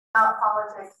about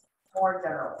politics more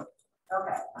generally.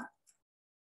 Okay.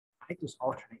 I just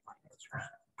alternate my answers.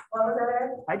 What was it,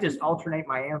 Eric? I just alternate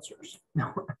my answers.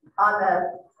 On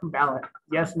the ballot.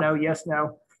 Yes, no, yes,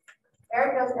 no.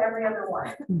 Eric goes every other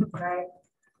one, right?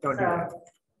 Don't do that.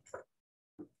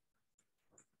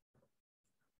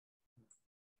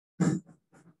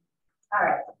 All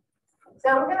right.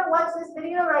 So we're going to watch this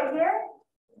video right here.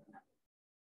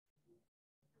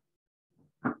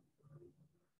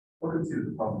 Welcome to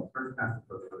the problem of first past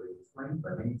the post voting explained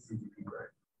by me, CGP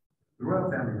Greg. The royal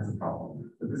family has a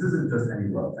problem, but this isn't just any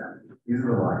royal family. These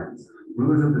are the lions,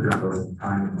 rulers of the jungle in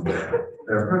time and place.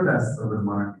 There are protests over the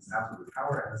monarchy's absolute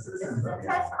power, and the citizens of the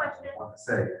empire want to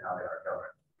say how they are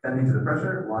governed. Bending to the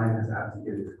pressure, Lion has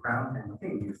abdicated the crown and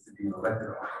king is to be an elected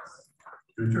office.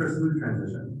 To ensure a smooth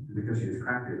transition, and because she is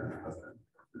craftier than her husband,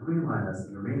 the Queen Lioness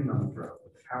is remaining on the throne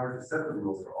with the power to set the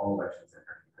rules for all elections in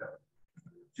her kingdom.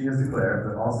 She has declared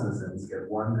that all citizens get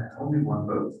one and only one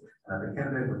vote, and that the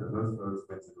candidate with the most votes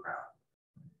wins the crown.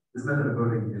 This method of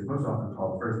voting is most often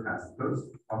called first past the post,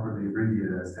 awkwardly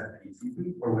abbreviated as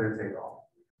FPTP, or winner take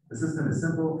all. The system is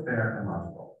simple, fair, and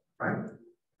logical, right?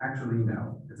 Actually,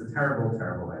 no. It's a terrible,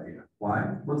 terrible idea. Why?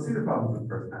 Well, to see the problems with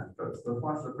first past the post, let's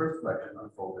watch the first election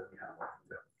unfold in the animal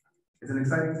kingdom. It's an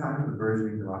exciting time for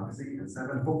burgeoning democracy, and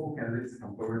 7 hopeful candidates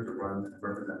come forward to run and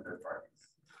represent their parties.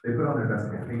 They put on their best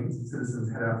campaigns,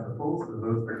 citizens head out to the polls, and the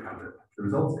votes are counted. The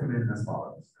results come in as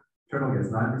follows. Turtle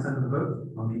gets 9% of the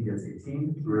vote, monkey gets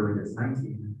 18, gorilla gets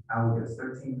 19, owl gets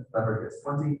 13, leopard gets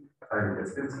 20, tiger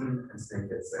gets 15, and snake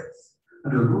gets 6.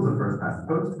 Under the rules of first past the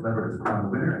post, leopard is crowned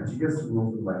the winner, and she gets to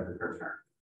rule for the length of her term.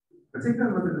 But take a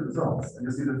look at the results, and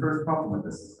you'll see the first problem with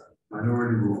this system: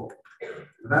 minority rule.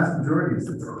 The vast majority of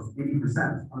citizens,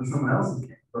 80%, wanted someone else's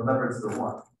king, but leopard still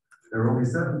won. There were only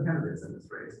 7 candidates in this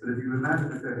race, but if you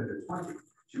imagine if there had been 20,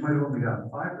 she might have only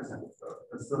gotten 5% of the vote,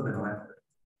 but still been elected.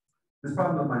 This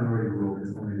problem of minority rule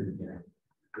is only the beginning.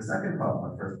 The second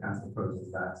problem of first past the post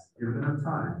is that, given enough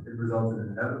time, it results in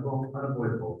an inevitable,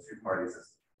 unavoidable two-party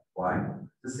system. Why?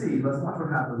 To see, let's watch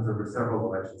what happens over several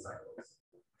election cycles.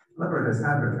 Leopard has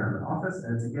had her term in office,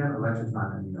 and it's again election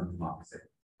time in the democracy.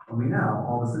 Only now,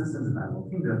 all the citizens of Animal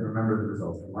Kingdom remember the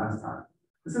results from last time.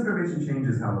 This information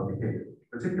changes how they'll behave,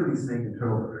 particularly snake and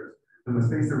turtle voters, who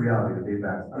must face the reality that they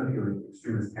backed unappealing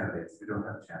extremist candidates who don't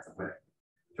have a chance of winning.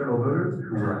 Turtle voters,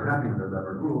 who were unhappy with their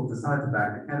leopard rule, decide to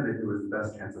back the candidate who has the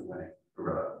best chance of winning,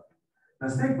 gorilla.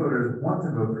 Now, snake voters want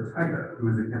to vote for tiger,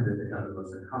 who is the candidate they have the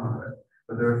most in common with,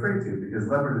 but they're afraid to because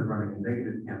leopard is running a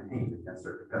negative campaign against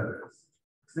their competitors.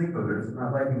 Snake voters,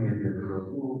 not liking the idea of the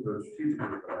rule, vote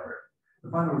strategically for leopard. The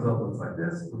final result looks like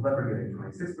this, with leopard getting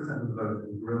 26% of the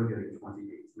vote and gorilla getting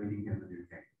 28%, making him the new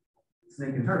king.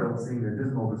 Snake and turtle, seeing their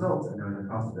dismal results and knowing the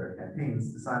cost of their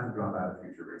campaigns, decide to drop out of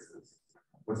future races.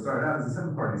 What started out as a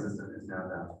 7-party system is now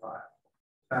down to 5.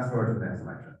 Fast forward to the next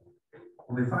election.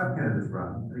 Only 5 candidates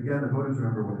run, and again, the voters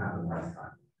remember what happened last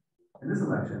time. In this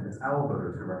election, it's owl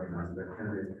voters who recognize their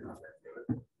candidate cannot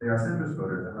get. They are centrist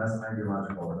voters and less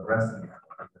ideological than the rest of the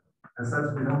animal. As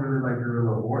such, they don't really like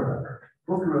gorilla or leopard.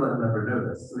 Both gorilla and leopard know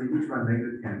this, so they each run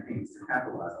negative campaigns to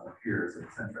capitalize on the fears of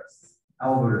the centrists.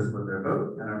 Owl voters split their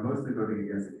vote and are mostly voting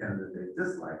against the candidate they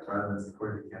dislike rather than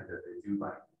supporting the candidate they do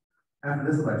like. After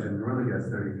this election, gorilla gets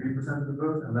 33% of the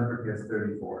vote and leopard gets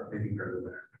 34%, making her the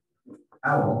winner.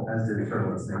 Owl, as did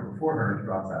turtle and snake before her,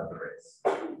 drops out of the race.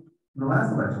 In the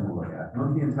last election we'll look at,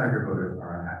 monkey and tiger voters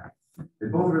are unhappy.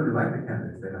 They both really like the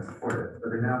candidates they have supported,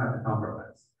 but they now have to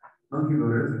compromise. Monkey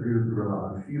voters agree with gorilla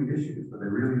on a few issues, but they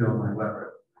really don't like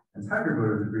leopard. And tiger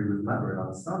voters agree with leopard on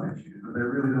some issues, but they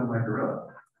really don't like gorilla.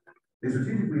 They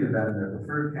strategically abandon their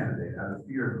preferred candidate out of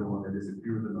fear of the one they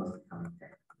disagree with the most becoming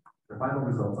king. The final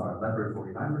results are leopard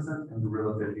 49% and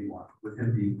gorilla 51%, with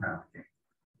him being crowned king.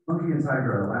 Monkey and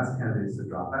tiger are the last candidates to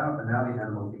drop out, and now the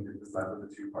animal kingdom is left with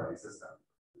a 2-party system.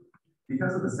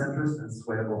 Because of the centrist and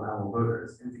swayable owl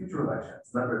voters, in future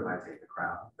elections, leopard might take the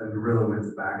crown, then gorilla wins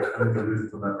it back, only to lose it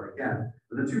to leopard again,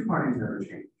 but the 2 parties never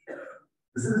change.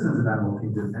 The citizens of Animal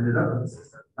Kingdom ended up in the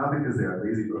system, not because they are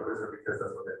lazy voters or because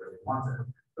that's what they really wanted,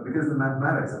 but because the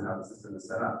mathematics of how the system is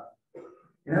set up.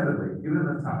 Inevitably, given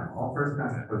enough time, all first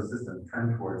past the post system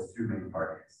trend towards 2 main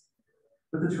parties.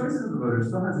 But the choices of the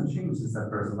voters still hasn't changed since that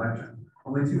first election.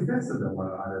 Only 2/5 of them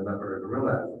wanted either leopard or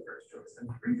gorilla as their first choice, and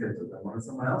 3/5 of them wanted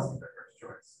someone else as their first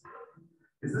choice.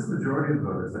 It's this majority of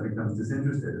voters that becomes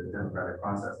disinterested in the democratic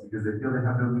process because they feel they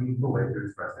have no meaningful way to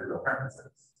express their real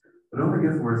preferences. But it only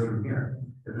gets worse from here.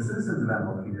 If the citizens of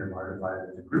Animal Kingdom are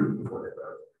divided into groups before they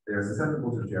vote, they are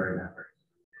susceptible to gerrymandering.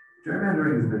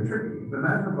 Gerrymandering is a bit tricky, but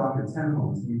imagine a block of 10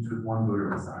 homes, each with 1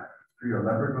 voter inside. 3 are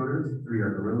leopard voters, 3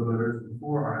 are gorilla voters, and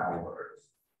 4 are owl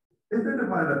voters. If they're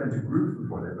divided up into groups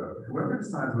before they vote,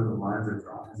 decides where the lines are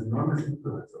drawn has enormous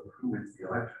influence over who wins the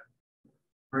election.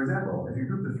 For example, if you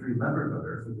group the 3 leopard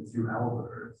voters with the 2 owl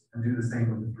voters and do the same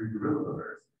with the 3 gorilla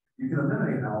voters, you can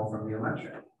eliminate owl from the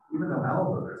election, even though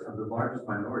owl voters are the largest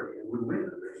minority and would win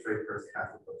under straight first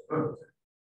past the post vote.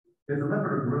 If the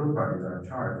leopard or gorilla parties are in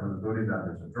charge when the voting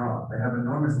boundaries are drawn, they have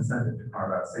enormous incentive to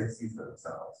carve out safe seats for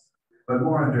themselves. But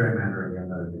more on gerrymandering in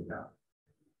another video.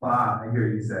 Bah, I hear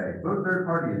you say, vote third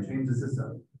party and change the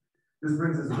system. This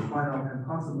brings us to the final and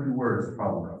possibly worst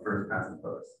problem of first past the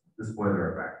post, the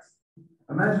spoiler effect.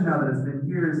 Imagine now that it's been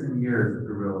years and years of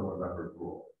gorilla or leopard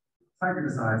rule. Tiger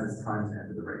decides it's time to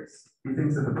enter the race. He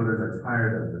thinks that the voters are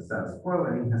tired of the status quo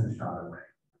and he has a shot at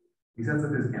winning. He sets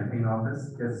up his campaign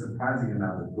office, gets a surprising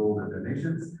amount of gold and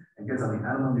donations, and gets on the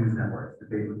Animal News Network to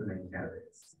debate with the main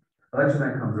candidates. Election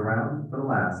night comes around, but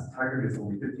alas, Tiger gets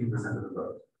only 15% of the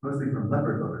vote, mostly from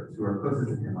leopard voters who are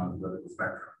closest to him on the political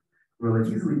spectrum. Gorilla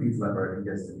easily beats leopard and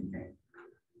gets to be king.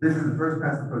 This is the first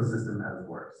past the post system at its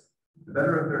worst. The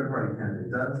better a third-party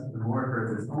candidate does, the more it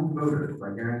hurts its own voters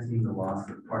by guaranteeing the loss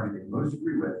of the party they most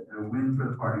agree with and a win for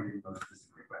the party they most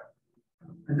disagree with.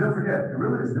 And don't forget,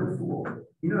 Gorilla is no fool.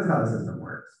 He knows how the system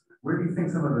works. Where do you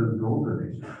think some of those gold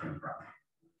donations came from?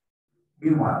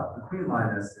 Meanwhile, the Queen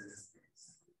Lioness is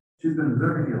displeased. She's been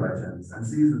observing the elections and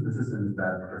sees that the system is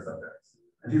bad for her subjects.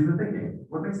 And she's been thinking,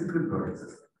 what makes a good voting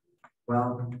system?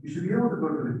 Well, you should be able to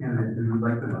vote for the candidate who you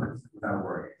like the most without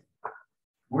worrying.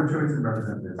 More choice in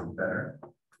representatives is better.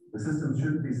 The system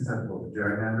shouldn't be susceptible to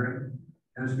gerrymandering,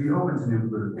 and it should be open to new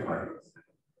political parties.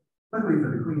 Luckily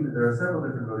for the Queen, there are several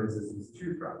different voting systems to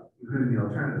choose from, including the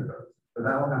alternative vote, but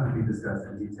that will have to be discussed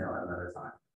in detail at another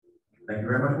time. Thank you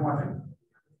very much for watching.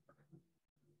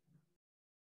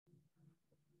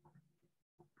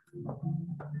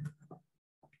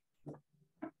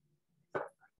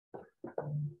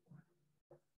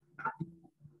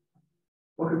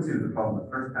 Welcome to the problem of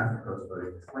first past the post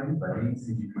voting explained by me,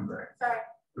 CGP Greg. Sorry.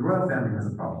 The royal family has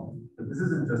a problem, but this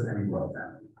isn't just any royal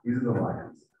family. These are the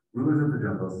lions, rulers of the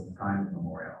jungle since time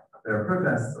immemorial. There are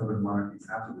protests over the monarchy's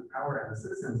absolute power, and the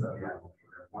citizens of the animal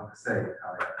kingdom want to say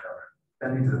how they are governed.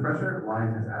 Bending to the pressure,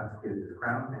 Lion has abdicated his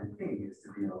crown, and King is to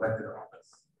be an elected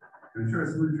office. To ensure a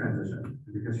smooth transition,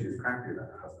 and because she is craftier than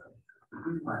her husband, the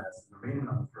Queen Lioness is remaining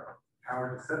on the throne,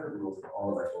 power to set the rules for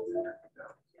all elections in her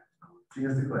kingdom. She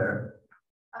has declared.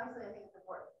 Obviously, I think it's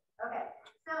important. Okay,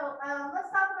 so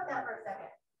let's talk about that for a second.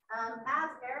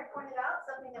 As Eric pointed out,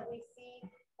 something that we see,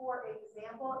 for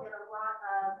example, in a lot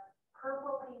of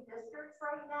purpley districts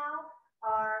right now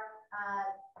are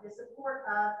the support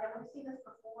of, and we've seen this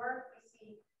before, we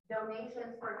see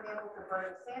donations, for example, to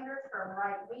Bernie Sanders from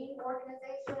right-wing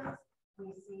organizations.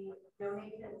 We see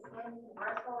donations in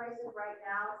congressional races right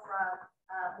now from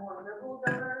more liberal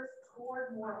donors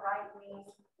toward more right-wing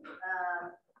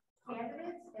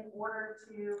candidates in order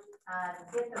to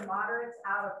get the moderates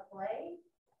out of play,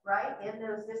 right, in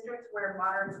those districts where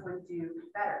moderates would do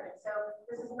better. And so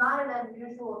this is not an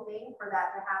unusual thing for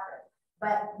that to happen.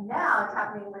 But now it's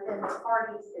happening within the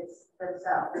parties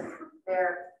themselves,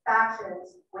 their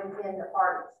factions within the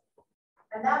parties.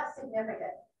 And that's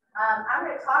significant. I'm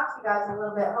going to talk to you guys a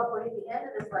little bit, hopefully at the end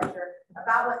of this lecture,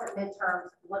 about what the midterms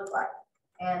look like.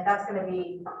 And that's going to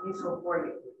be useful for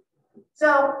you.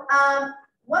 So,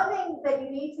 one thing that you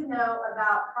need to know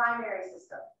about primary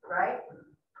system, right?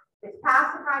 It's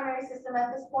past the primary system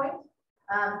at this point,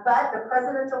 but the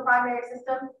presidential primary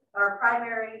system or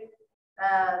primary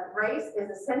race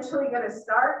is essentially going to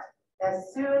start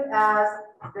as soon as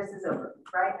this is over,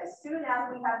 right? As soon as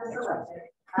we have this election,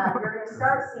 you're going to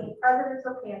start seeing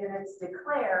presidential candidates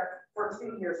declare for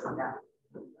 2 years from now,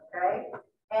 okay?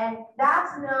 And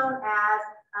that's known as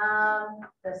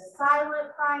the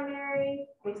silent primary.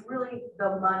 It's really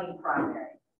the money primary,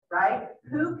 right?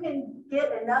 Who can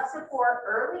get enough support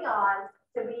early on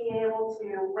to be able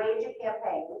to wage a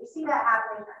campaign? When you see that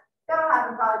happening, that'll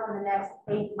happen probably for the next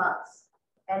 8 months.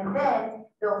 And then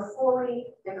they'll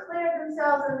fully declare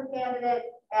themselves as a candidate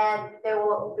and they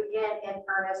will begin in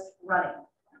earnest running.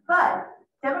 But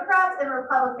Democrats and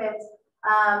Republicans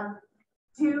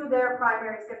do their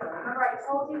primaries differently. Remember, I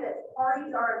told you that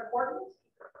parties are important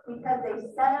because they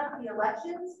set up the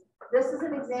elections. This is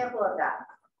an example of that.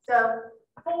 So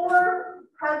for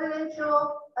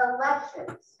presidential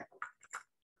elections,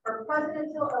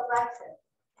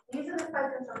 these are the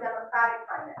presidential Democratic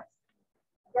primaries.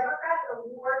 Democrats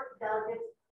award delegates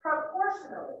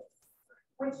proportionally,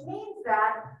 which means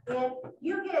that if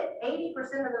you get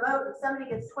 80% of the vote and somebody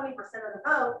gets 20% of the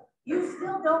vote, you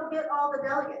still don't get all the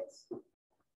delegates,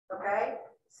 okay?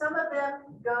 Some of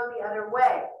them go the other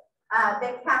way.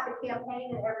 They cap the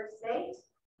campaign in every state.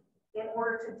 In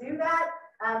order to do that,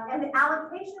 And the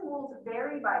allocation rules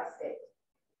vary by state.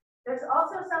 There's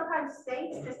also sometimes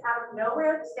states just out of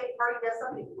nowhere, the state party does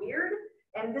something weird.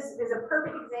 And this is a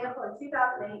perfect example. In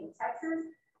 2008 in Texas,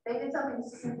 they did something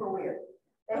super weird.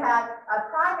 They had a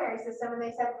primary system and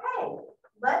they said, hey,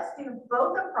 let's do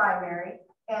both a primary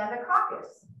and a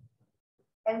caucus.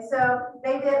 And so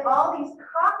they did all these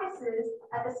caucuses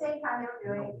at the same time they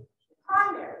were doing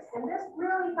primaries. And this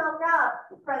really helped out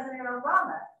President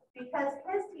Obama because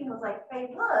his team was like,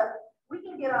 hey, look, we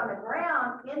can get on the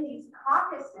ground in these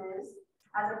caucuses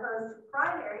as opposed to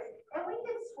primaries, and we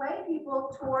can sway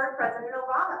people toward President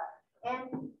Obama.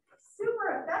 And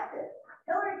super effective.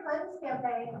 Hillary Clinton's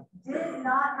campaign did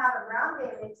not have a ground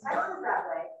game in Texas that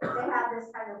way. They had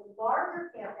this kind of larger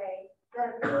campaign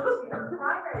that appealed to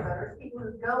primary voters, people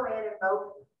who go in and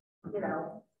vote, you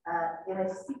know, in a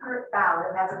secret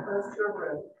ballot as opposed to a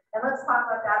room. And let's talk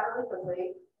about that really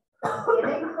quickly. In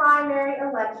a primary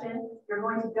election, you're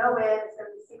going to go in, it's going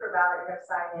to be a secret ballot, you're going to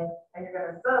sign in, and you're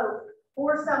going to vote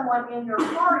for someone in your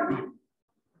party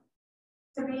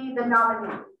to be the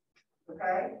nominee,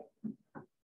 okay?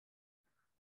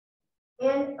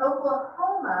 In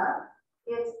Oklahoma,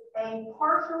 it's a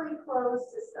partially closed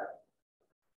system.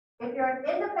 If you're an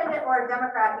independent or a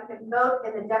Democrat, you can vote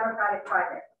in the Democratic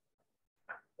primary.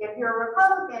 If you're a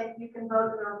Republican, you can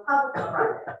vote in the Republican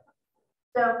primary.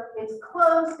 So it's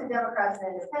closed to Democrats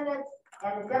and independents,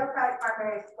 and the Democratic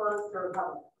primary is closed to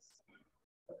Republicans,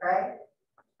 okay?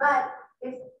 But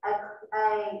it's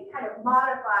a kind of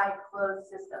modified closed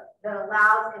system that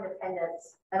allows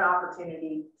independents an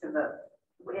opportunity to vote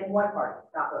in one party,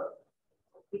 not both,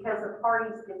 because the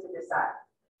parties get to decide,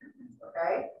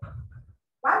 okay?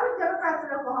 Why would Democrats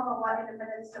in Oklahoma want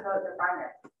independents to vote in the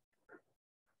primary?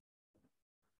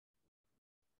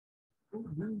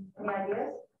 Any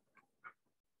ideas?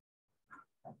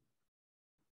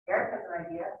 Eric has an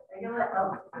idea. Are you gonna let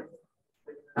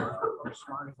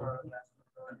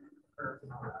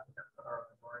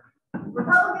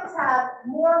Republicans have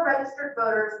more registered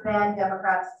voters than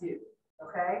Democrats do,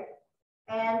 okay?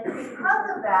 And because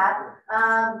of that,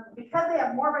 because they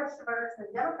have more registered voters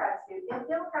than Democrats do, if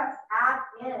Democrats add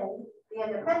in the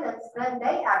independents, then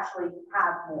they actually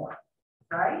have more,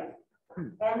 right?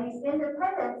 And these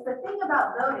independents, the thing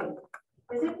about voting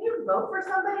is if you vote for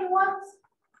somebody once,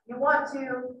 you want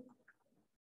to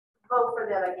vote for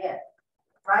them again,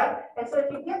 right? And so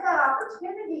if you get that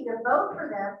opportunity to vote for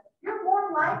them, you're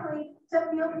more likely to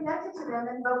feel connected to them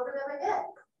and vote for them again,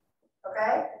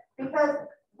 okay? Because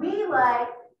we like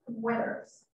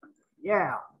winners.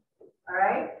 Yeah. All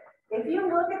right. If you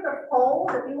look at the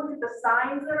polls, if you look at the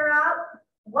signs that are out,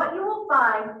 what you will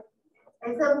find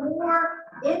is a more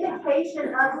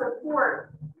indication of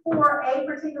support for a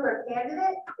particular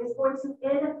candidate is going to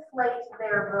inflate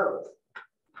their vote.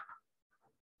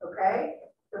 Okay.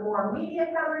 The more media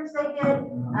coverage they get,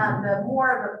 the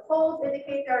more the polls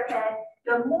indicate they're ahead,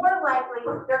 the more likely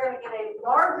they're going to get a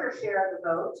larger share of the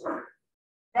vote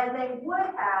than they would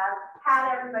have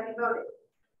had everybody voted.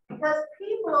 Because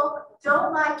people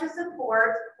don't like to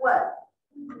support what?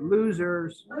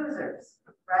 Losers. Losers,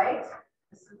 right?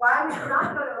 This is why we do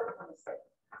not go to Oklahoma State,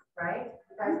 right?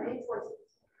 Because they need choices.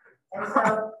 And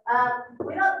so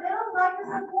they don't like to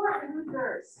support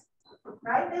losers,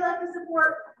 right? They like to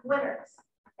support winners.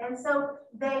 And so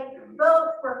they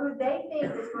vote for who they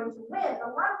think is going to win. A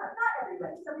lot of times, not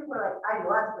everybody. Some people are like,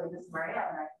 ideologically, this is where I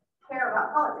am, and I care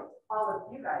about politics. All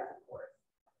of you guys, of course.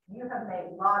 You have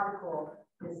made logical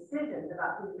decisions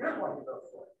about who you're going to vote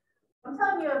for. I'm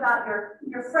telling you about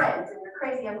your friends and your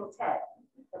crazy Uncle Ted,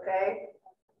 okay?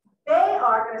 They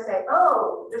are going to say,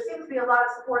 oh, there seems to be a lot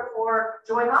of support for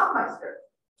Joy Hoffmeister,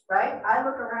 right? I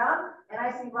look around and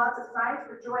I see lots of signs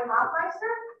for Joy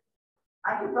Hoffmeister.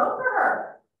 I can vote for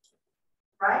her,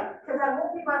 right? Because I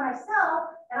won't be by myself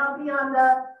and I'll be on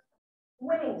the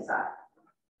winning side,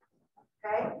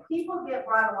 okay? People get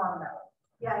brought along that way.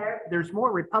 Yeah, Eric? There's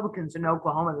more Republicans in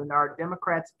Oklahoma than there are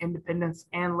Democrats, independents,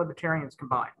 and libertarians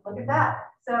combined. Look at that.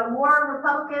 So more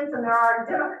Republicans than there are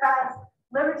Democrats,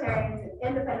 libertarians, and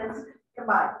independents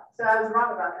combined. So I was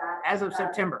wrong about that. As of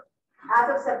September.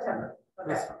 As of September.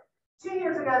 Okay. Yes. 2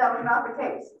 years ago, that was not the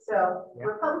case. So yeah.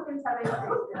 Republicans have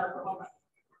increased in Oklahoma.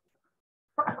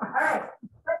 All right.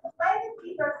 But the way that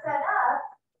these are set up,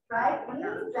 right,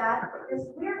 means that this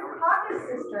weird caucus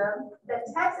system that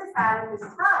Texas had at this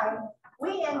time,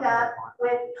 we end up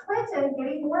with Clinton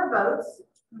getting more votes,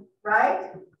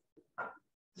 right?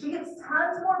 She gets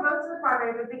tons more votes in the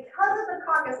primary, but because of the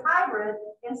caucus hybrid,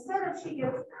 instead of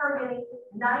her getting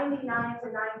 99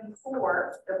 to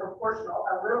 94, the proportional,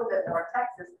 a little bit more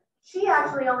Texas, she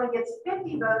actually only gets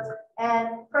 50 votes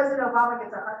and President Obama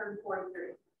gets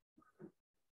 143.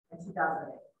 in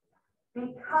 2008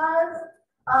 because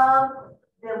of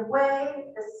the way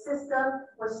the system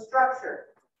was structured.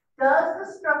 Does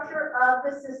the structure of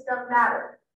the system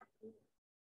matter?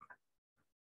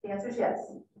 The answer is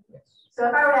yes. So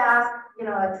if I were to ask,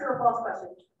 a true or false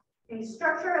question, the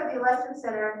structure of the election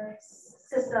center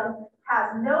system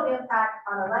has no impact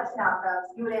on election outcomes,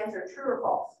 you would answer true or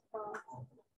false?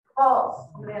 False.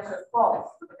 You would answer false.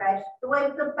 Okay. The way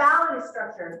the ballot is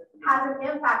structured has an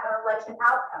impact on election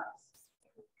outcomes.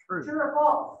 True or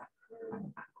false?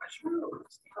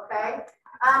 Okay.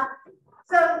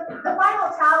 So the final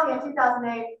tally in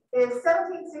 2008 is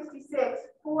 1766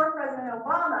 for President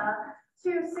Obama to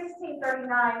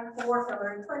 1639 for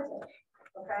Hillary Clinton.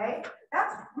 Okay,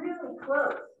 that's really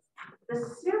close. The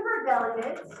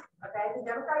superdelegates, okay, the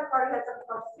Democratic Party has something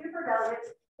called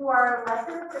superdelegates who are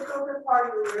elected officials and party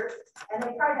leaders, and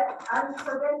they try to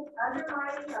prevent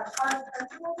undermining of party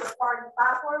principles or party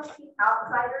platforms, keep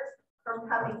outsiders from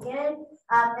coming in,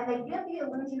 and they give the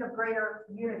illusion of greater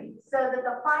unity, so that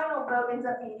the final vote ends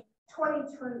up being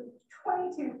 2230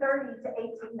 to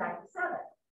 1897,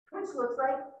 which looks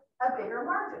like a bigger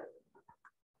margin,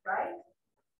 right?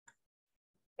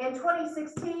 In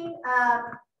 2016,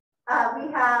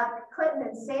 we have Clinton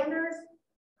and Sanders.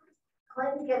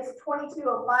 Clinton gets 2205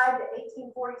 to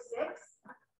 1846.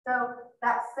 So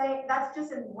that's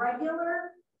just in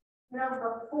regular,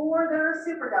 before there are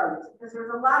superdelegates, because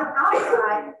there's a lot of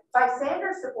outcry by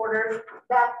Sanders supporters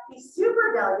that these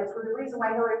superdelegates were the reason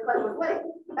why Hillary Clinton was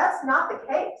winning. That's not the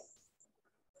case,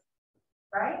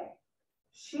 right?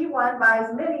 She won by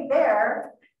as many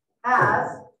there as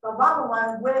Obama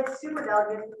won with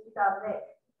superdelegates in 2008.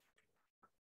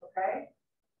 Okay?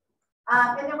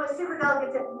 And then with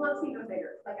superdelegates, it looks even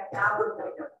bigger, like 1,000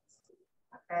 delegates.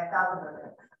 Okay, 1,000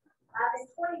 delegates. In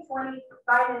 2020,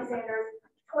 Biden and Sanders,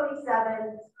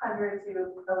 2,700 to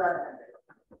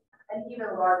 1,100, an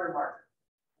even larger margin.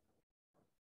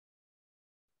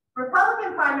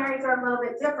 Republican primaries are a little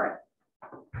bit different.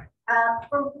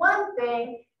 For one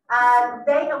thing,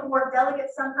 they award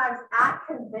delegates sometimes at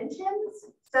conventions.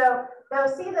 So they'll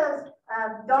see those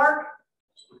dark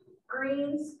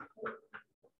greens.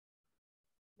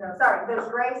 No, sorry, those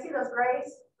grays. See those grays?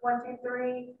 1, 2,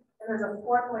 3, and there's a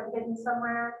fourth one hidden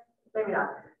somewhere. Maybe not.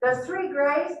 Those 3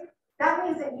 grays. That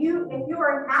means that if you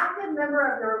are an active member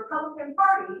of the Republican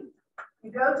Party,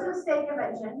 you go to the state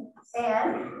convention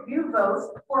and you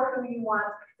vote for who you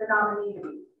want the nominee to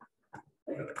be.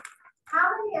 How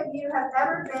many of you have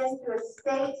ever been to a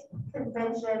state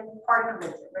convention, party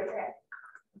convention? Raise your hand.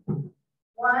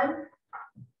 1.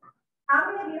 How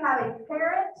many of you have a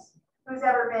parent who's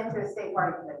ever been to a state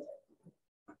party convention?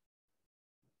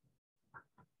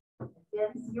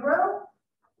 Again, 0.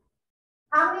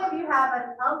 How many of you have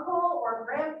an uncle or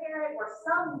grandparent or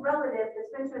some relative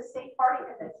that's been to a state party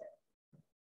convention?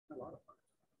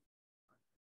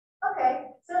 Okay,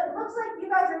 so it looks like you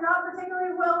guys are not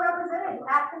particularly well represented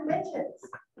at conventions,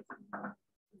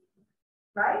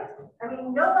 right? I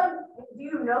mean, no one, do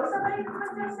you know somebody who's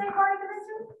been to a state party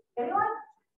convention? Anyone?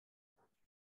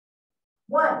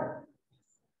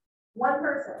 1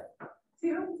 person.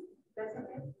 2? Just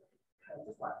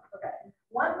 1. Okay.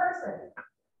 1 person.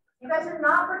 You guys are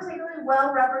not particularly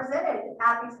well represented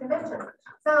at these conventions.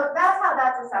 So that's how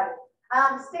that's decided.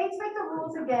 States make the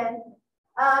rules again.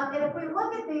 And if we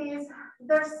look at these,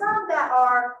 there's some that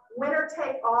are winner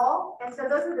take all. And so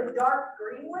those are the dark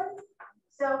green ones.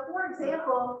 So for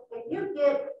example, if you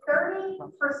get 30%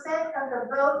 of the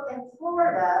vote in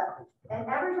Florida and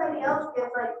everybody else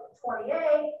gets like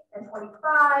 28 and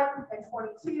 25 and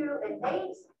 22 and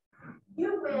 8,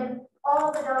 you win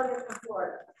all the delegates in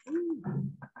Florida.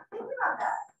 Think about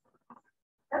that.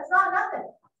 That's not nothing,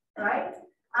 right?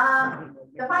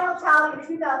 The final tally in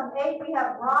 2008, we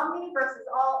have Romney versus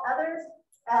all others,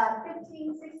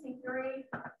 1563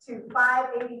 to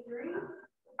 583,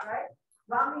 right?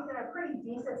 Romney's in a pretty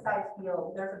decent sized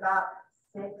field. There's about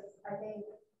 6, I think,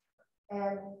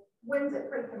 and wins it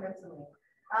pretty convincingly.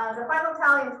 The final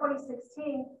tally in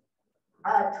 2016,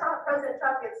 President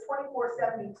Trump gets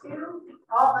 2472,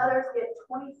 all others get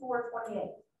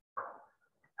 2428.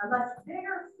 A much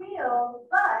bigger field,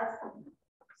 but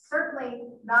certainly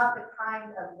not the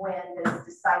kind of win that is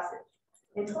decisive.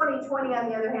 In 2020, on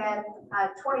the other hand,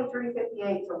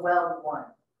 2358 to well won,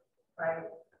 right?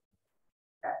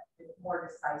 It's more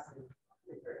decisive.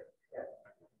 Yeah.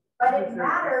 But it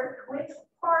matters which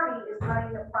party is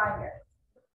running the primary.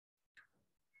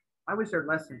 Why was there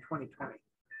less in 2020?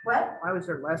 What? Why was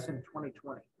there less in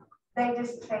 2020? They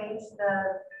just changed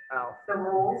the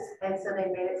rules, and so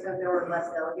they made it so there were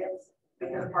less delegates.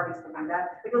 because parties can do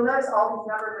that. But you'll notice all these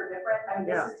numbers are different. I mean,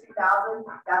 Yeah. this is 2,000,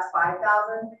 that's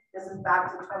 5,000, this is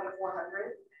back to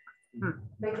 2,400.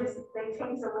 They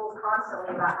change the rules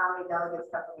constantly about how many delegates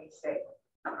come from each state.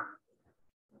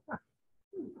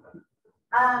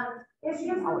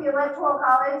 Issues with the Electoral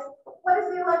College. What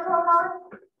is the Electoral College?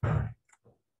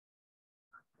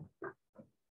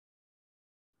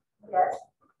 Yes.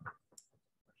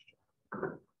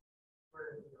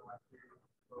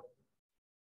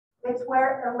 It's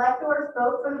where electors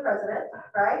vote for the president,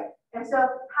 right? And so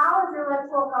how is the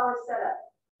Electoral College set up?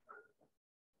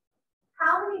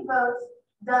 How many votes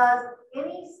does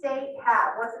any state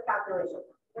have? What's the calculation?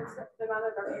 It's the amount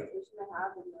of representation they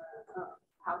have in the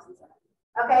House and Senate.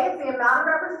 Okay, it's the amount of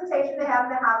representation they have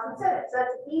in the House and Senate. So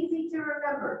it's easy to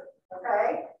remember,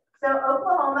 okay? So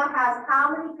Oklahoma has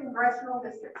how many congressional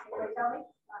districts? Can you tell me?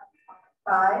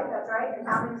 5, that's right. And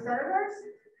how many senators?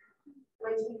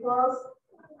 Which equals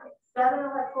 7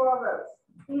 electoral votes.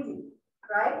 Easy,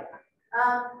 right?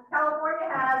 California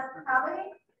has how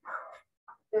many?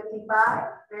 55,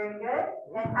 very good.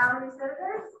 And how many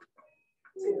senators?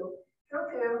 2. Still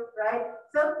 2, right?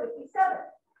 So 57,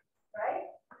 right?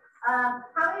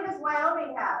 How many does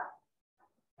Wyoming have?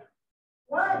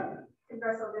 1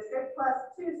 congressional district plus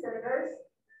 2 senators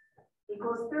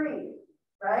equals 3,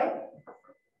 right?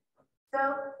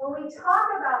 So when we talk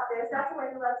about this, that's where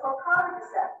the Electoral College is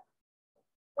set.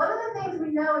 One of the things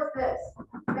we know is this: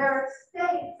 there are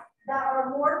states that are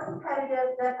more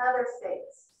competitive than other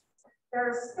states. There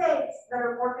are states that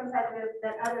are more competitive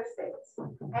than other states.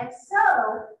 And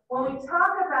so when we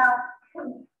talk about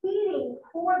competing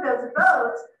for those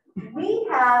votes, we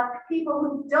have people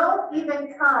who don't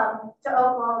even come to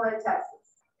Oklahoma and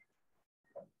Texas,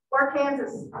 or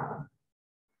Kansas,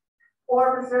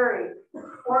 or Missouri,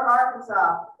 or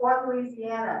Arkansas, or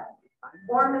Louisiana,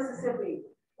 or Mississippi.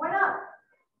 Why not?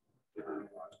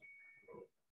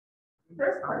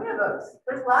 There's plenty of votes.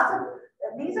 There's lots of,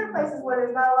 these are places where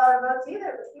there's not a lot of votes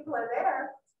either, but people are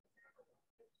there.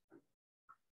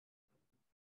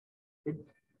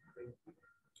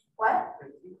 What?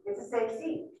 It's a safe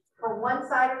seat for one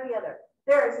side or the other.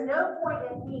 There is no point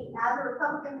in me as a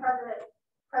Republican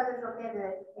presidential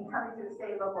candidate in coming to the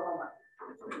state of Oklahoma.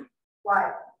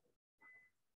 Why?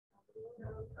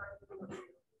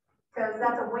 Because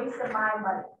that's a waste of my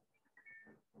money.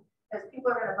 Because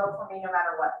people are going to vote for me no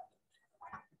matter what.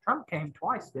 Trump came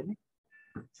twice, didn't he?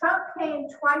 Trump came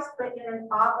twice, but in an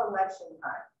off election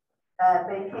time.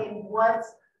 They came once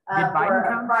for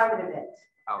a private event.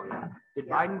 Oh, yeah. Did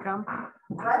Biden come?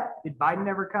 What? Did Biden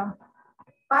ever come?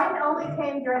 Biden only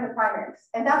came during the primaries.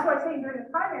 And that's why I'm saying during the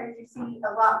primaries, you see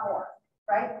a lot more,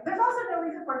 right? There's also no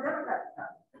reason for a Democrat to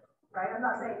come, right? I'm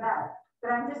not saying that.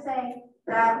 But I'm just saying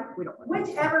that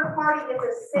whichever party is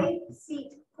a safe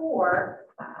seat for,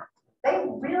 they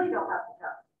really don't have to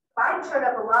come. Biden showed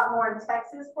up a lot more in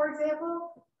Texas, for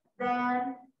example,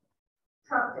 than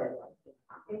Trump did.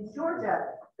 In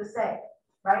Georgia, the same,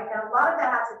 right? And a lot of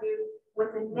that has to do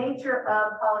with the nature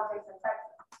of politics in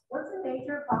Texas. What's the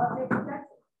nature of politics in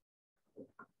Texas?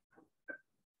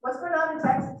 What's going on in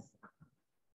Texas?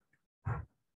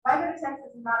 Why go to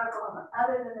Texas and not Oklahoma,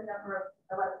 other than the number of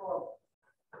electoral?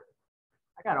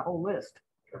 I got a whole list.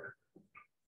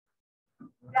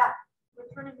 Yeah. They're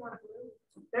turning more blue.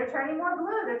 They're turning more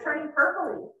blue. They're turning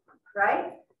purpley,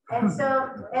 right? And so,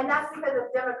 and that's because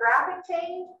of demographic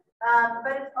change,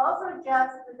 but it's also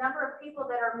just the number of people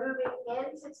that are moving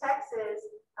into Texas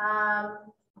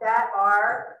that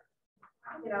are,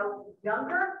 you know,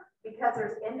 younger because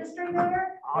there's industry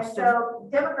there. Austin. And so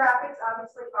demographics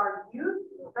obviously are youth,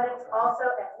 but it's also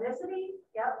ethnicity.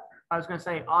 Yep. I was going to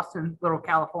say Austin, Little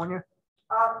California.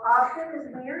 Austin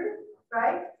is weird,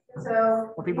 right?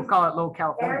 So Well, people call it Little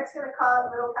California. Eric's going to call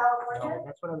it Little California. No,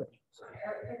 that's what other people say.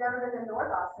 You've never been to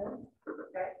North Austin.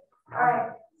 Okay. All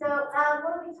right. So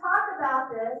when we talk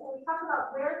about this, when we talk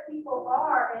about where people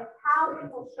are and how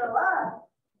people show up,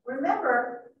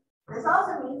 remember, this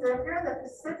also means that if you're in the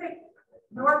Pacific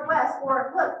Northwest,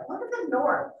 or look at the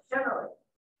North generally.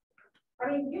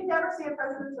 I mean, you never see a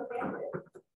presidential candidate,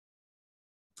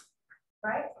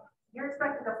 right? You're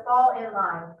expected to fall in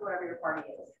line with whatever your party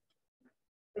is.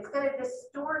 It's going to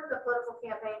distort the political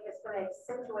campaign. It's going to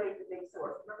accentuate the big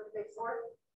source. Remember the big source?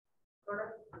 Sort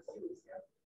of, 2 weeks ago.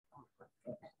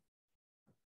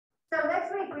 So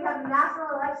next week we have the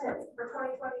national election for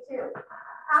 2022.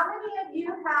 How many of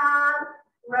you have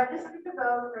registered to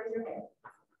vote? Raise your hand.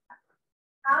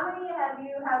 How many of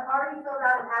you have already filled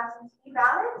out an absentee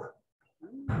ballot?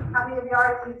 How many of you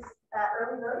already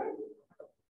early voted?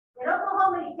 In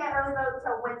Oklahoma, you can't early vote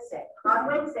until Wednesday. On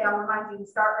Wednesday, I'll remind you to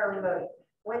start early voting.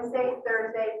 Wednesday,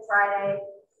 Thursday, Friday,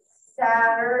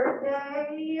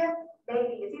 Saturday,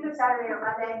 maybe, it's either Saturday or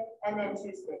Monday, and then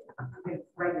Tuesday,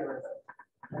 regular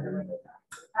vote.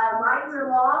 Lines are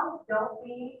long, don't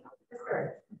be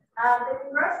discouraged. The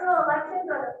congressional elections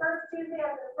are the first Tuesday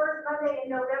after the first Monday in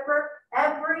November,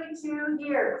 every 2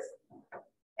 years.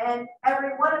 And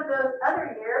every one of those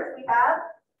other years, we have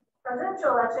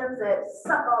presidential elections that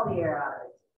suck all the air out of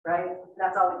it, right?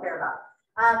 That's all we care about.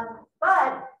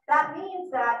 But that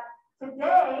means that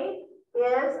today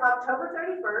is October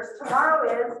 31st, tomorrow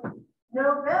is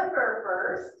November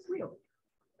 1st,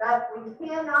 that we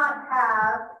cannot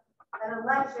have an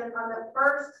election on the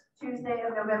first Tuesday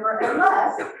of November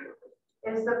unless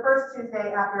it's the first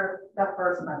Tuesday after the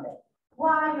first Monday.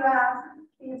 Why, you ask?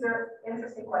 These are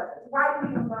interesting questions. Why do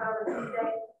we even vote on the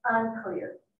Tuesday?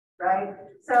 Unclear, right?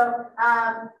 So,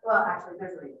 well, actually,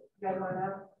 there's a reason. You guys want to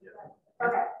know?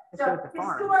 Okay, so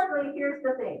historically, here's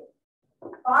the thing.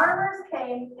 Farmers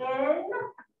came in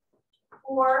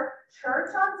for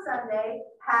church on Sunday,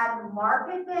 had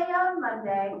market day on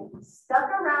Monday, stuck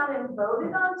around and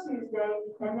voted on Tuesday,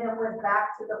 and then went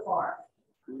back to the farm.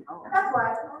 That's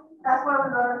why we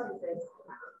vote on Tuesdays.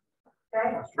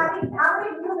 Okay? How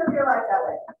many of you live your life that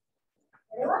way?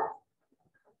 Anyone?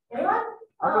 Anyone?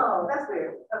 Oh, that's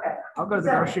weird. Okay. I'll go to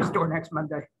the grocery store next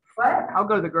Monday. What? I'll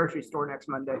go to the grocery store next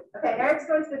Monday. Okay, Eric's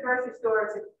going to the grocery store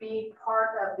to be part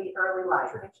of the early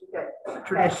life. Good.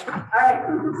 Tradition. Okay. All right.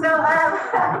 So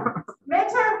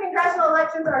midterm congressional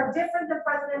elections are different than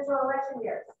presidential election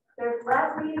years. There's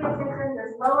less media attention,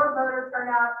 there's lower voter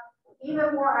turnout,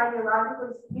 even more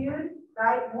ideologically skewed,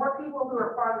 right? More people who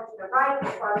are farther to the right and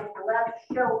farther to the left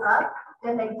show up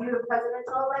than they do in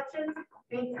presidential elections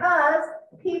because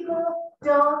people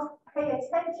don't pay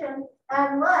attention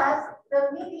unless the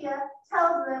media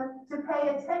tells them to pay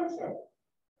attention.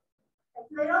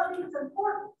 They don't think it's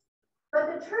important. But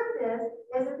the truth is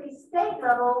at the state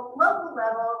level, local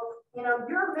level, you know,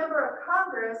 your member of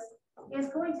Congress is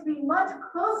going to be much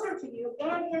closer to you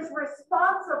and is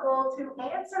responsible to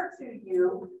answer to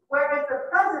you, whereas the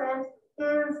president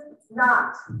is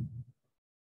not.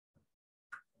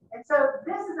 And so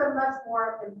this is a much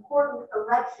more important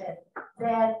election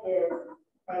than is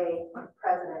a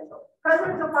presidential.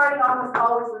 Presidential party almost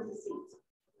always loses seats.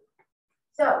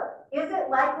 So is it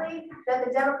likely that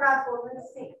the Democrats will lose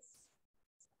seats?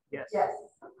 Yes. Yes,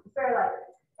 it's very likely.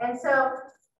 And so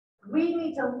we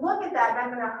need to look at that, and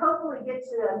I'm going to hopefully get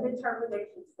to the midterm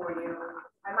predictions for you.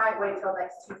 I might wait till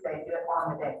next Tuesday and do it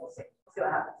on the day. We'll see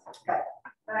what happens. Okay.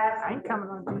 I ain't coming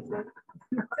on Tuesday.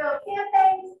 So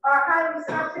campaigns are highly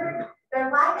structured.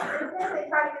 They're like business. They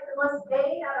try to get the most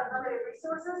gain out of limited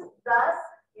resources. Thus,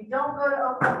 you don't go to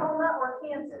Oklahoma or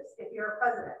Kansas if you're a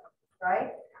president,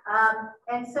 right?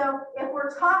 And so if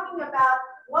we're talking about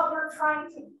what we're trying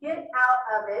to get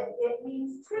out of it, it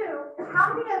means too,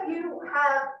 how many of you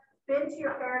have been to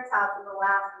your parents' house in the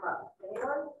last month?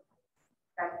 Anyone?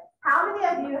 Okay. How many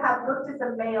of you have looked at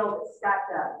the mail that's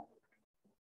stacked up?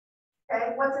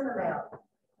 Okay, what's in the mail?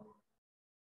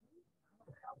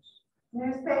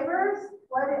 Newspapers.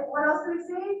 What else do we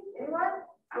see? Anyone?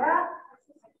 Yeah?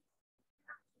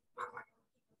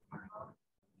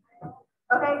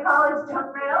 Okay, college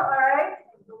junk mail, all right.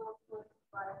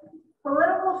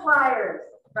 Political flyers,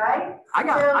 right? I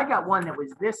got one that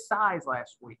was this size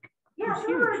last week. Yeah,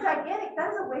 they were gigantic.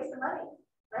 That is a waste of money,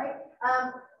 right?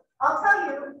 I'll tell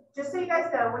you, just so you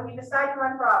guys know, when you decide to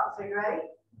run for office, are you ready?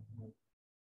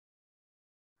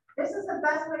 This is the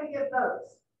best way to get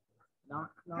votes. No.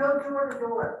 Go door to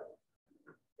door.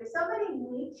 If somebody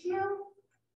meets you,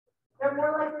 they're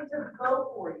more likely to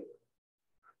vote for you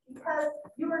because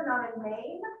you are not a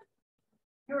name.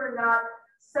 You are not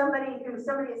somebody who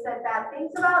somebody has said bad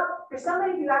things about. You're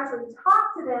somebody who actually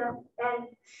talked to them and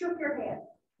shook your hand.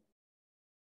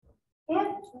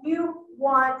 If you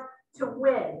want to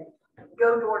win,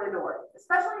 go door to door,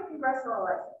 especially in congressional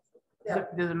elections. Yeah.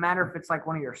 Does it matter if it's like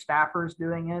one of your staffers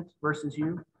doing it versus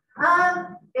you?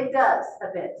 It does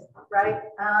a bit, right?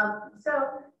 So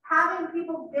having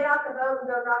people get out the vote and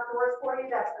go knock doors for you,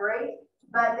 that's great,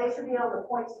 but they should be able to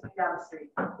point to you down the street,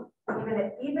 even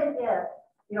if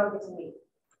you don't get to meet,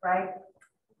 right?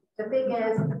 The thing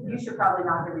is, you should probably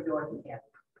knock every door if you can,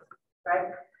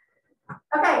 right?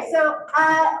 Okay, so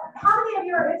how many of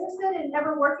you are interested in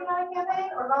ever working on a campaign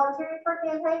or volunteering for a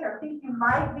campaign or think you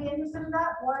might be interested in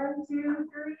that? 1, 2,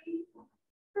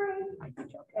 3.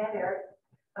 And Eric.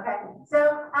 Okay,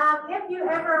 so if you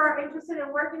ever are interested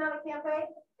in working on a campaign,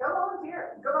 go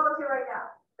volunteer. Go volunteer right now.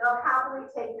 They'll happily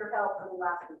take your help for the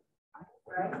last week,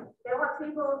 right? They want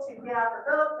people to get out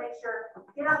the vote, make sure,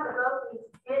 get out the vote means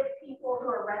get people who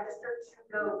are registered to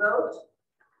go vote,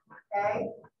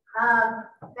 okay?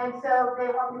 And so they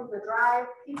want people to drive,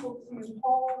 people to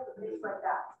polls, and things like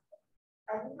that.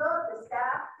 I know the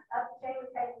staff up to would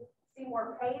see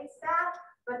more paid staff,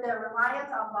 but the reliance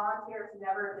on volunteers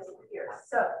never disappears.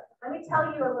 So let me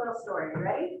tell you a little story. You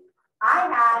ready?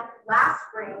 I had last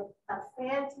spring a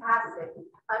fantastic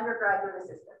undergraduate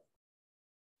assistant.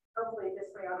 Hopefully this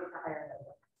spring I'll get to hire another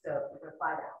one. So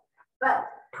reply that. But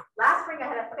last spring I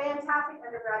had a fantastic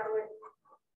undergraduate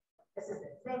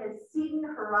assistant. His name is Seaton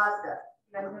Harazda.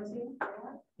 You guys know Seaton?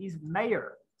 He's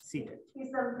Mayor Seaton.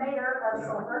 He's the mayor of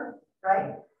Sulphur,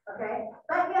 right? Okay.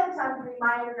 But he had time to be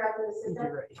my undergraduate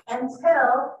assistant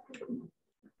until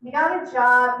he got a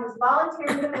job. He was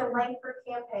volunteering in the Langford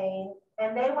campaign,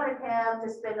 and they wanted him to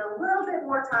spend a little bit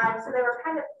more time, so they were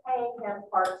kind of paying him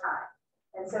part-time.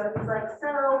 And so he's like,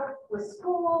 so with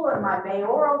school and my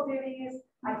mayoral duties,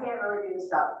 I can't really do this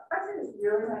job. I sent this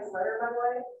really nice letter, by the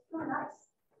way. It's really nice.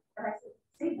 And I said,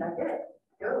 see, I did it.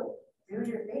 Go do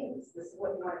your things. This is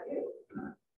what you want to do.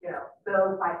 You know,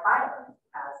 though my filing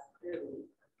has really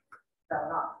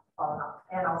fallen off.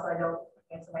 And also I don't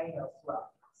answer my emails as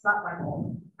well. It's not my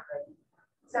fault. Right?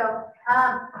 So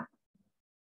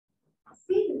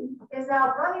Seaton is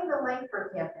now running the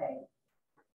Langford campaign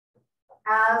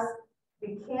as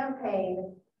the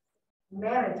campaign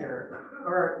manager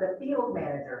or the field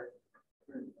manager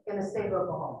in the state of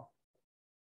Oklahoma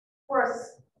for a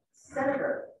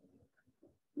senator.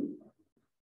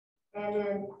 And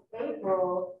in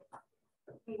April,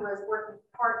 he was working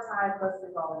part-time, mostly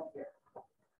volunteer.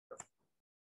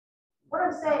 What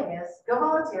I'm saying is, go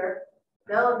volunteer.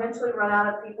 They'll eventually run out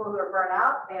of people who are burnt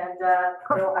out, and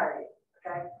they'll hire you.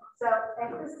 Okay. So,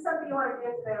 and this is something you want to do.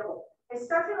 It's available. It's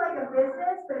structured like a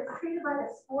business, but it's treated like a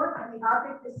sport, and the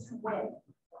object is to win.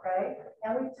 Okay.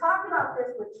 And we've talked about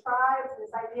this with tribes,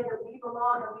 this idea that we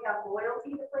belong and we have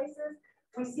loyalty to places.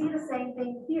 We see the same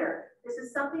thing here. This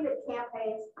is something that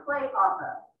campaigns play off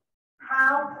of.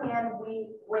 How can we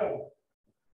win?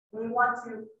 We want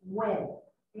to win.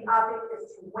 The object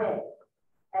is to win.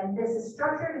 And this is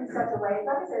structured in such a way,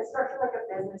 like I said, it's structured like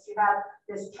a business. You have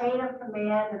this chain of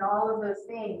command and all of those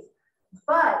things.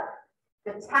 But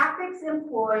the tactics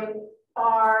employed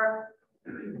are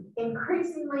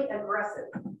increasingly aggressive.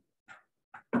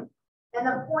 And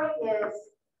the point is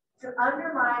to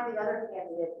undermine the other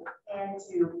candidate and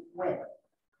to win.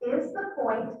 Is the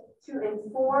point to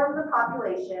inform the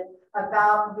population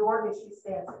about your issue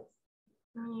stances?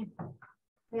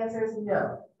 The answer is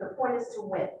no. The point is to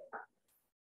win.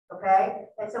 Okay?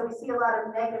 And so we see a lot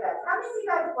of negative ads. How many of you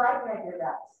guys like negative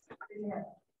ads?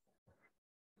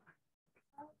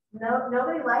 No,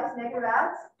 nobody likes negative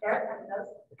ads? Eric knows.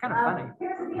 Kind of funny.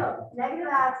 Here's the deal. Negative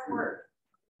ads work.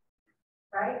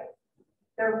 Right?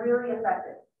 They're really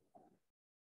effective.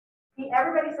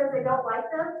 Everybody says they don't like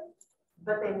them,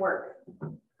 but they work.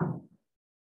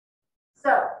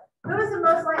 So, who is the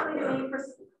most likely to be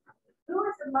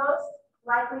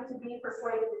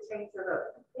persuaded to change their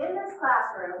vote? In this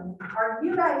classroom, are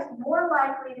you guys more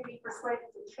likely to be persuaded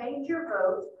to change your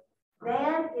vote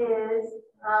than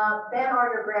are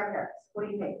your grandparents? What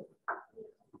do you think?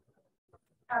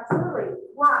 Absolutely.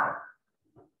 Why?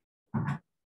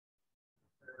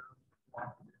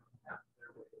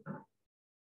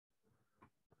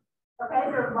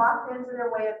 Okay, they're locked into their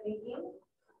way of thinking.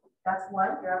 That's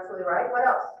one. You're absolutely right. What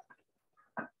else?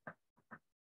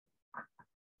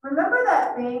 Remember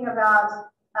that thing about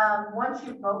once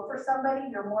you vote for somebody,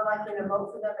 you're more likely to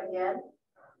vote for them again?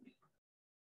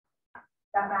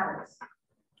 That matters,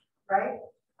 right?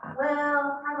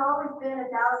 Well, I've always been a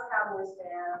Dallas Cowboys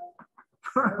fan,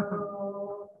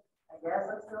 so I guess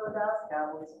I'm still a Dallas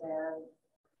Cowboys fan,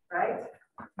 right?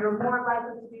 You're more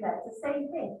likely to do that. It's the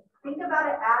same thing. Think about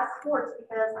it as sports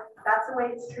because that's the way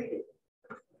it's treated,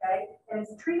 okay? And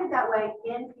it's treated that way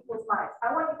in people's minds.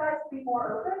 I want you guys to be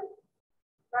more open,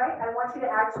 right? I want you to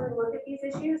actually look at these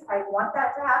issues. I want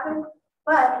that to happen.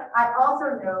 But I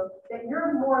also know that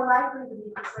you're more likely to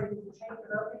be persuaded to change your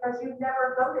vote because you've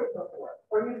never voted before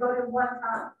or you voted one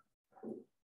time,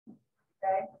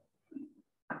 okay?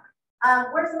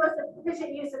 Where's the most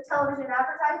efficient use of television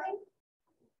advertising?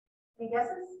 Any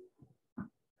guesses?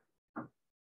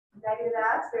 Negative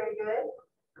ads, very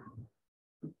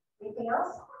good. Anything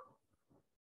else?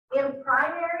 In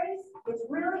primaries, it's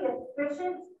really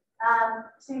efficient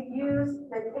to use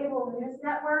the cable news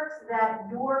networks that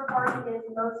your party is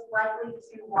most likely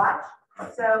to watch.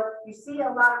 So you see a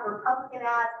lot of Republican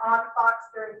ads on Fox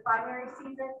during primary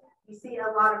season. You see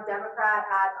a lot of Democrat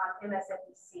ads on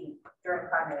MSNBC during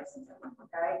primary season,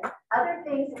 okay? Other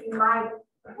things that you might,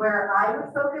 where I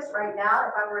would focus right now,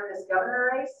 if I were in this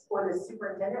governor race or the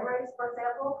superintendent race, for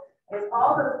example, is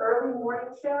all those early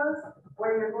morning shows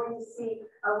where you're going to see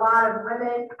a lot of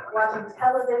women watching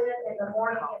television in the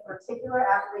morning in particular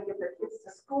after they get their kids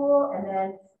to school and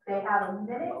then they have a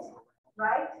minute,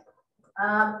 right?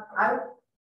 I would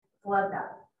flood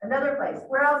that. Another place,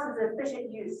 where else is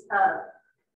efficient use of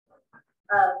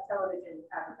television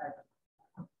advertising?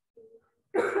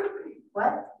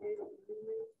 What?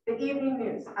 The evening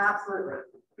news, absolutely.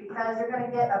 Because you're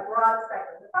going to get a broad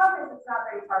spectrum. The problem is it's not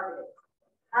very targeted.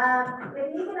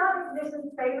 If economic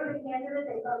conditions favor the candidate,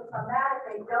 they focus on that. If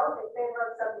they don't, they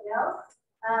favor something else.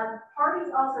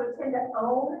 Parties also tend to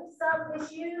own some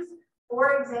issues.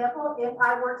 For example, if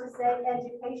I were to say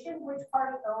education, which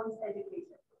party owns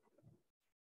education?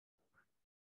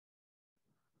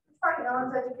 Which party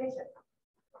owns education?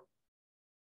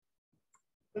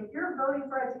 If you're voting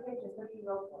for education, who do you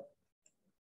vote for?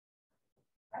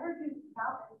 I heard you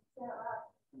count and say it loud.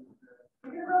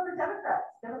 You're going to vote for Democrats.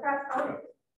 Democrats own it,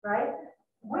 right?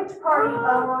 Which party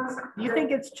owns? You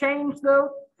think it's changed though?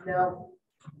 No,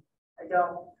 I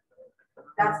don't.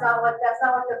 That's not what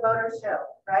the voters show,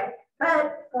 right?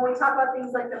 But when we talk about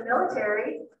things like the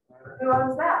military, who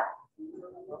owns that?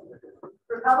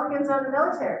 Republicans own the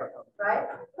military, right?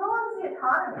 Who owns the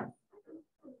economy?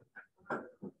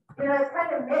 You know, it's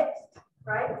kind of mixed,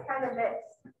 right? It's kind of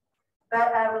mixed.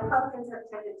 But Republicans have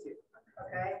tended to,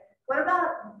 okay? What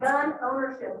about gun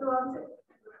ownership? Who owns it?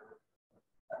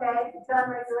 Okay, gun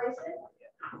regulation.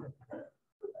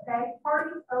 Okay,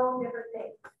 parties own different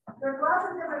things. There's lots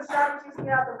of different strategies to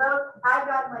get out the vote. I've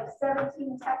gotten like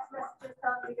 17 text messages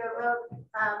telling me to go vote,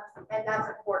 and that's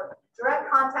important. Direct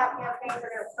contact campaigns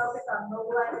are going to focus on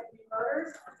mobilizing new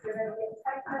voters. You're going to get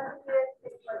text messages,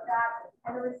 things like that.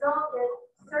 And the result is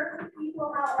certain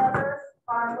people, however,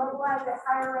 are mobilized at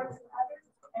higher rates than others.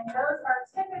 And those are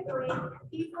typically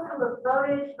people who have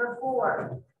voted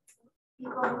before.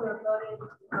 People who have voted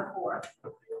before.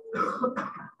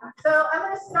 So I'm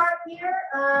going to start here.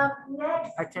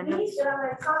 Next week, that I'm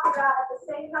going to talk about at the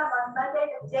same time on Monday,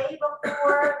 the day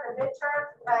before the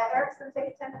midterms. Eric's going to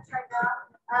take attendance right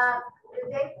now.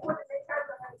 The day before the midterms,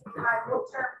 I'm going to do my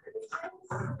midterm predictions.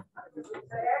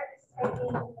 So Eric is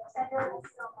taking attendance.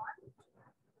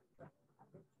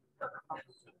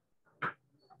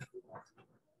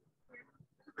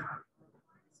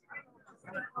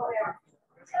 Oh, yeah.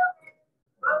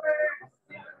 Over.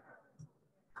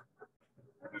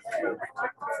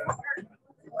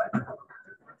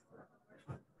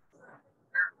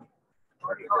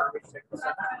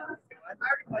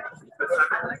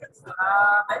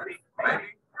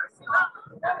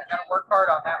 Gotta work hard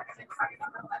on that.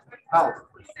 Oh.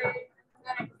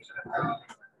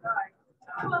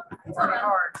 Working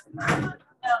hard.